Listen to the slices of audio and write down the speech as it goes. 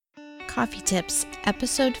Coffee Tips,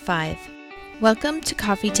 Episode 5. Welcome to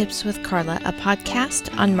Coffee Tips with Carla, a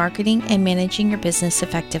podcast on marketing and managing your business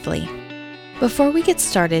effectively. Before we get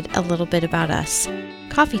started, a little bit about us.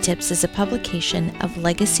 Coffee Tips is a publication of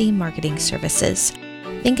Legacy Marketing Services.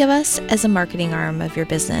 Think of us as a marketing arm of your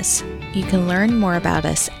business. You can learn more about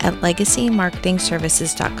us at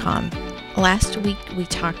legacymarketingservices.com. Last week, we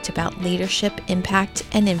talked about leadership, impact,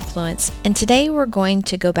 and influence, and today we're going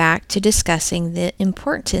to go back to discussing the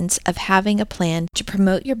importance of having a plan to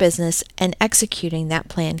promote your business and executing that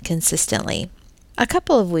plan consistently. A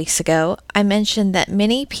couple of weeks ago, I mentioned that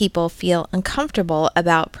many people feel uncomfortable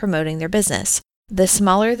about promoting their business. The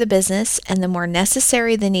smaller the business and the more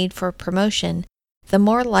necessary the need for promotion, the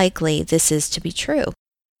more likely this is to be true.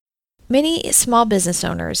 Many small business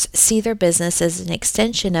owners see their business as an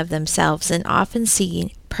extension of themselves and often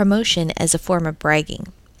see promotion as a form of bragging.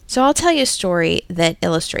 So I'll tell you a story that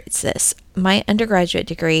illustrates this. My undergraduate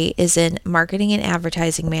degree is in marketing and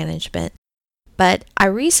advertising management, but I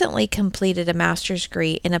recently completed a master's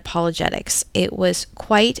degree in apologetics. It was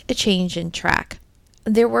quite a change in track.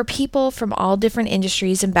 There were people from all different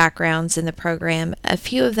industries and backgrounds in the program, a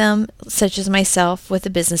few of them, such as myself, with a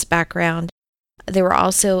business background. There were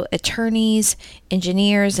also attorneys,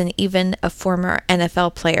 engineers, and even a former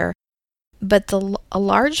NFL player. But a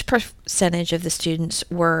large percentage of the students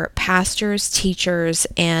were pastors, teachers,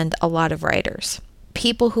 and a lot of writers.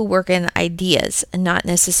 People who work in ideas, and not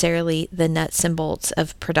necessarily the nuts and bolts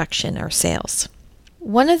of production or sales.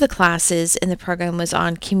 One of the classes in the program was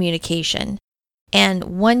on communication, and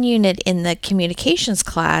one unit in the communications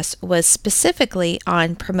class was specifically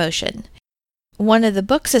on promotion. One of the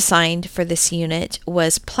books assigned for this unit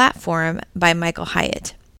was Platform by Michael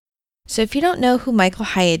Hyatt. So if you don't know who Michael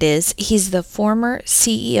Hyatt is, he's the former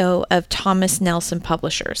CEO of Thomas Nelson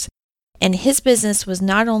Publishers. And his business was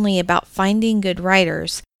not only about finding good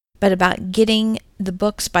writers, but about getting the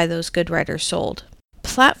books by those good writers sold.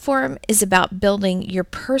 Platform is about building your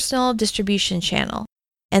personal distribution channel,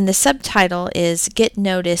 and the subtitle is Get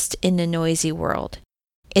Noticed in a Noisy World.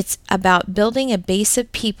 It's about building a base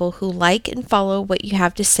of people who like and follow what you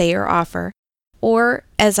have to say or offer, or,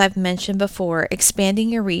 as I've mentioned before, expanding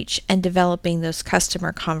your reach and developing those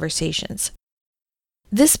customer conversations.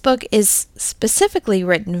 This book is specifically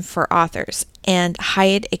written for authors, and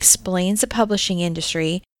Hyatt explains the publishing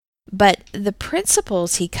industry, but the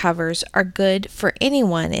principles he covers are good for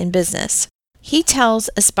anyone in business. He tells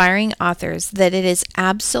aspiring authors that it is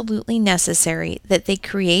absolutely necessary that they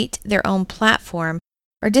create their own platform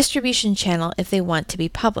or distribution channel if they want to be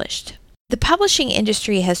published. The publishing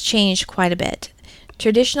industry has changed quite a bit.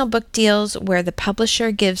 Traditional book deals where the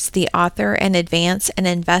publisher gives the author an advance and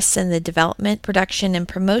invests in the development, production, and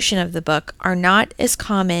promotion of the book are not as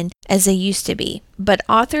common as they used to be, but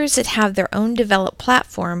authors that have their own developed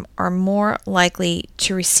platform are more likely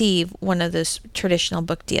to receive one of those traditional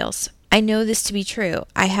book deals. I know this to be true.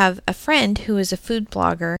 I have a friend who is a food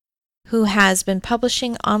blogger who has been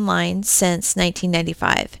publishing online since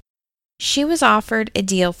 1995. She was offered a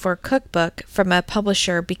deal for a cookbook from a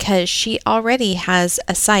publisher because she already has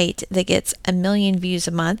a site that gets 1 million views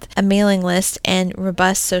a month, a mailing list, and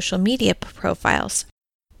robust social media profiles.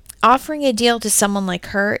 Offering a deal to someone like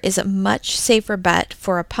her is a much safer bet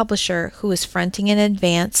for a publisher who is fronting in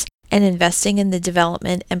advance and investing in the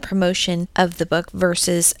development and promotion of the book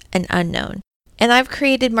versus an unknown. And I've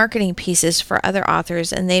created marketing pieces for other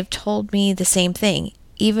authors, and they've told me the same thing.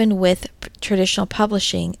 Even with traditional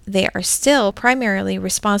publishing, they are still primarily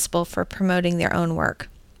responsible for promoting their own work.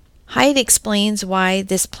 Hyatt explains why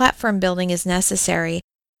this platform building is necessary,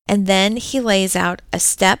 and then he lays out a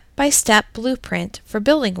step-by-step blueprint for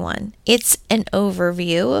building one. It's an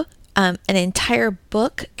overview. An entire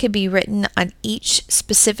book could be written on each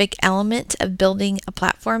specific element of building a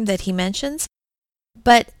platform that he mentions.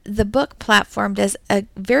 But the book Platform does a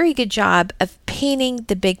very good job of painting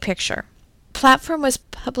the big picture. Platform was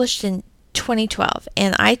published in 2012,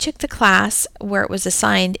 and I took the class where it was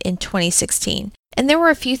assigned in 2016. And there were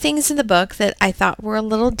a few things in the book that I thought were a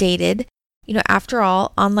little dated. After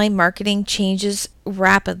all, online marketing changes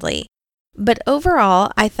rapidly. But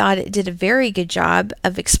overall, I thought it did a very good job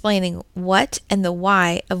of explaining what and the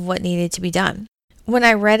why of what needed to be done. When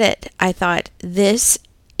I read it, I thought, this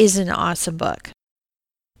is an awesome book.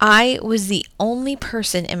 I was the only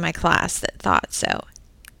person in my class that thought so.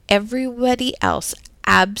 Everybody else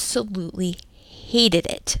absolutely hated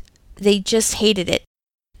it. They just hated it.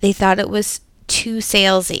 They thought it was too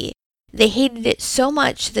salesy. They hated it so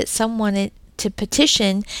much that some wanted to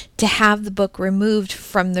petition to have the book removed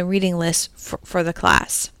from the reading list for the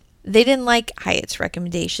class. They didn't like Hyatt's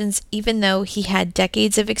recommendations, even though he had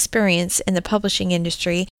decades of experience in the publishing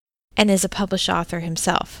industry and is a published author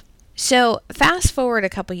himself. So fast forward a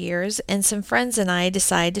couple years, and some friends and I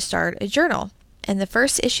decide to start a journal. And the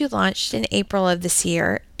first issue launched in April of this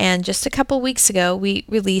year, and just a couple weeks ago, we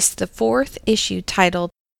released the 4th issue titled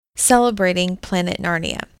Celebrating Planet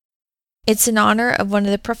Narnia. It's in honor of one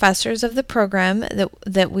of the professors of the program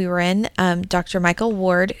that we were in, Dr. Michael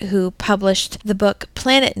Ward, who published the book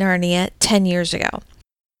Planet Narnia 10 years ago.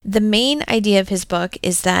 The main idea of his book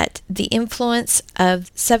is that the influence of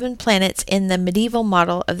 7 planets in the medieval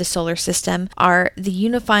model of the solar system are the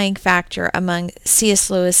unifying factor among C.S.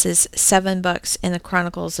 Lewis's 7 books in the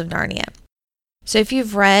Chronicles of Narnia. So if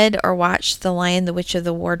you've read or watched The Lion, the Witch of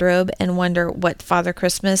the Wardrobe and wonder what Father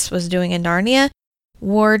Christmas was doing in Narnia,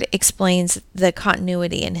 Ward explains the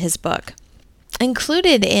continuity in his book.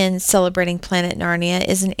 Included in Celebrating Planet Narnia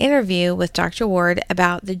is an interview with Dr. Ward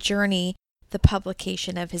about the journey the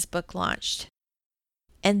publication of his book launched.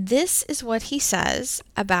 And this is what he says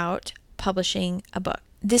about publishing a book.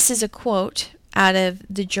 This is a quote out of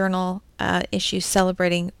the journal issue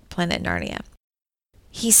Celebrating Planet Narnia.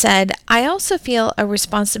 He said, "I also feel a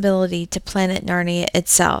responsibility to Planet Narnia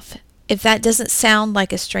itself, if that doesn't sound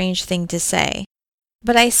like a strange thing to say.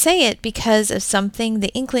 But I say it because of something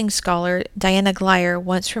the Inkling scholar Diana Glyer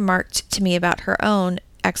once remarked to me about her own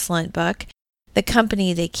excellent book, The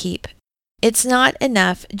Company They Keep. It's not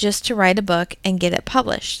enough just to write a book and get it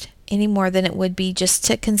published, any more than it would be just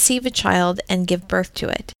to conceive a child and give birth to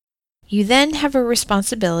it. You then have a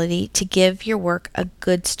responsibility to give your work a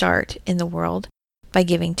good start in the world by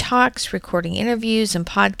giving talks, recording interviews and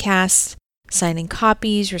podcasts, signing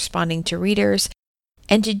copies, responding to readers,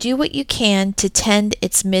 and to do what you can to tend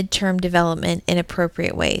its midterm development in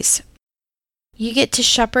appropriate ways. You get to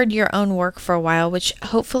shepherd your own work for a while, which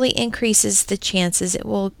hopefully increases the chances it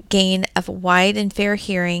will gain a wide and fair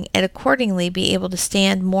hearing and accordingly be able to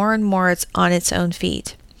stand more and more on its own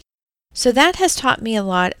feet. So that has taught me a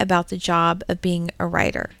lot about the job of being a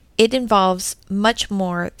writer. It involves much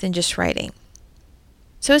more than just writing."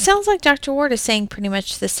 So it sounds like Dr. Ward is saying pretty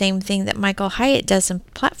much the same thing that Michael Hyatt does in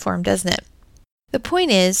Platform, doesn't it? The point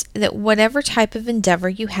is that whatever type of endeavor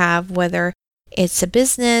you have, whether it's a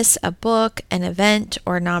business, a book, an event,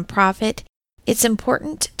 or a nonprofit, it's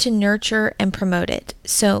important to nurture and promote it.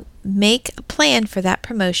 So make a plan for that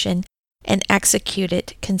promotion and execute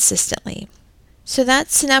it consistently. So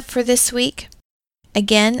that's enough for this week.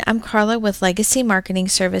 Again, I'm Carla with Legacy Marketing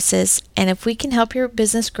Services, and if we can help your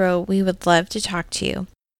business grow, we would love to talk to you.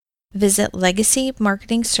 Visit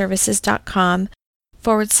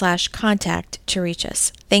legacymarketingservices.com/contact to reach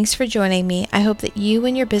us. Thanks for joining me. I hope that you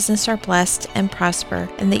and your business are blessed and prosper,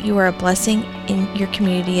 and that you are a blessing in your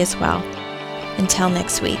community as well. Until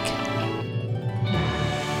next week.